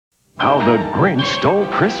How the Grinch Stole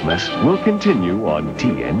Christmas will continue on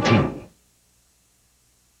TNT.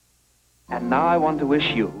 And now I want to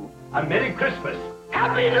wish you a Merry Christmas.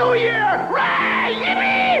 Happy New Year! Hooray!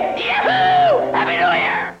 Yippee! Yahoo! Happy New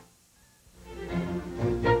Year!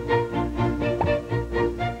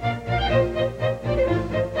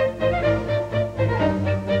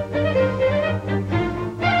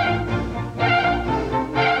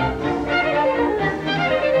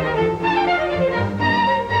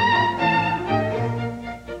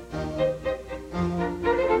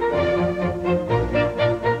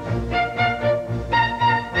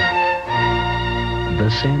 The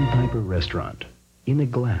Sandpiper restaurant, in a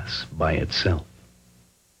glass by itself.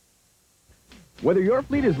 Whether your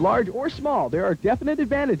fleet is large or small, there are definite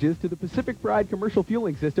advantages to the Pacific Pride commercial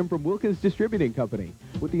fueling system from Wilkins Distributing Company.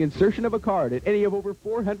 With the insertion of a card at any of over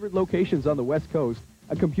 400 locations on the West Coast,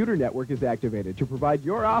 a computer network is activated to provide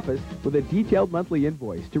your office with a detailed monthly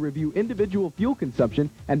invoice to review individual fuel consumption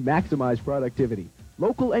and maximize productivity.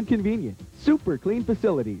 Local and convenient, super clean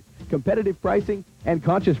facilities, competitive pricing, and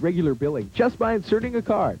conscious regular billing just by inserting a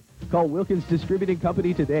card. Call Wilkins Distributing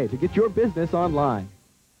Company today to get your business online.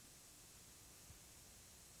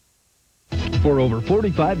 For over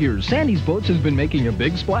 45 years, Sande's Boats has been making a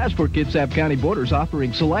big splash for Kitsap County boaters,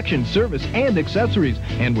 offering selection, service, and accessories.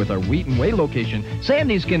 And with our Wheaton Way location,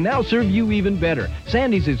 Sande's can now serve you even better.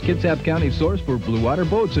 Sande's is Kitsap County's source for blue water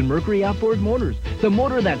boats and Mercury outboard motors, the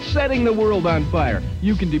motor that's setting the world on fire.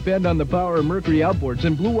 You can depend on the power of Mercury outboards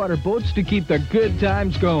and blue water boats to keep the good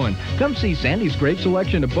times going. Come see Sande's great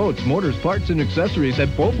selection of boats, motors, parts, and accessories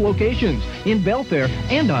at both locations, in Belfair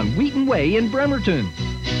and on Wheaton Way in Bremerton.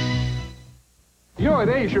 You know, at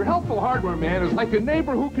Ace, your helpful hardware man is like a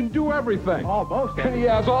neighbor who can do everything. Almost. And he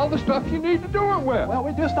has all the stuff you need to do it with. Well,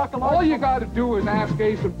 we just stuck a lot. All you got to do is ask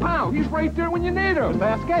Ace and Pow. He's right there when you need him. Just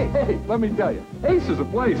ask Ace. Hey, let me tell you, Ace is a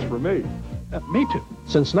place for me. Me too.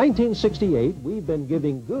 Since 1968, we've been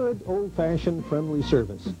giving good, old-fashioned, friendly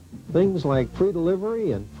service. Things like free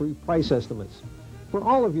delivery and free price estimates. For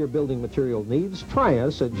all of your building material needs, try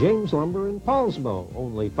us at James Lumber in Paulsbo,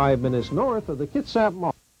 only 5 minutes north of the Kitsap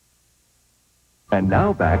Mall. And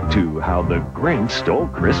now back to How the Grinch Stole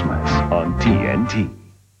Christmas on TNT.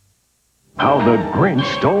 How the Grinch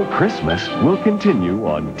Stole Christmas will continue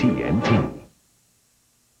on TNT.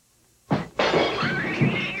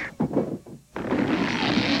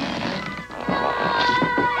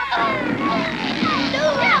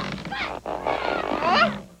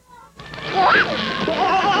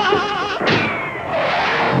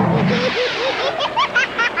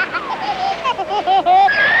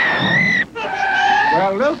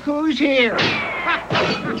 Well, look who's here.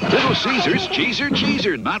 Little Caesar's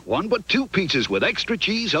Cheeser. Not one, but two pizzas with extra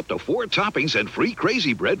cheese, up to 4 toppings, and free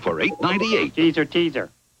crazy bread for $8.98. teaser.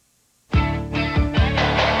 The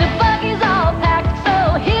buggy's all packed,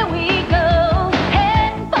 so here we go.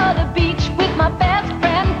 Heading for the beach with my best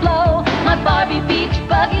friend Flo. My Barbie beach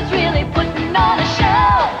buggy's really putting on a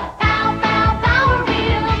show. Pow, pow, power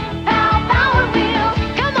wheels. Pow, power wheels.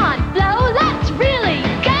 Come on, Flo, let's really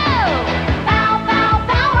go. Pow, pow,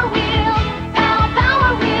 power wheels. Pow,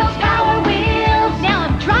 power wheels, power wheels. Now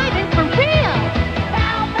I'm driving for real.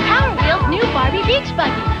 Power wheels, new Barbie beach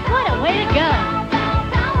buggy. What a way to go.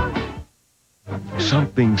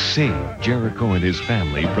 Something saved Jericho and his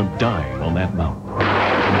family from dying on that mountain.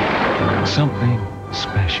 Something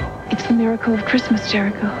special. It's the miracle of Christmas,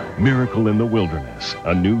 Jericho. Miracle in the Wilderness,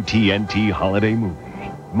 a new TNT holiday movie.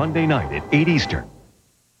 Monday night at 8 Eastern.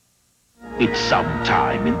 It's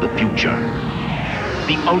sometime in the future.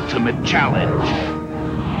 The ultimate challenge.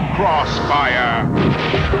 Crossfire.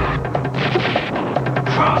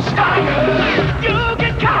 Crossfire! You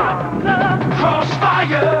get caught in the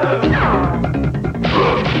crossfire!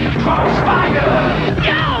 Crossfire!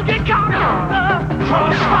 You get caught in the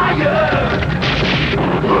crossfire!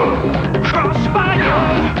 Crossfire!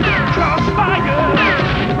 Crossfire!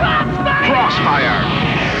 Crossfire!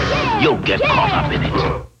 You'll get caught up in it.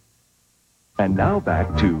 And now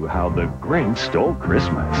back to How the Grinch Stole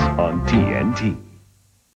Christmas on TNT.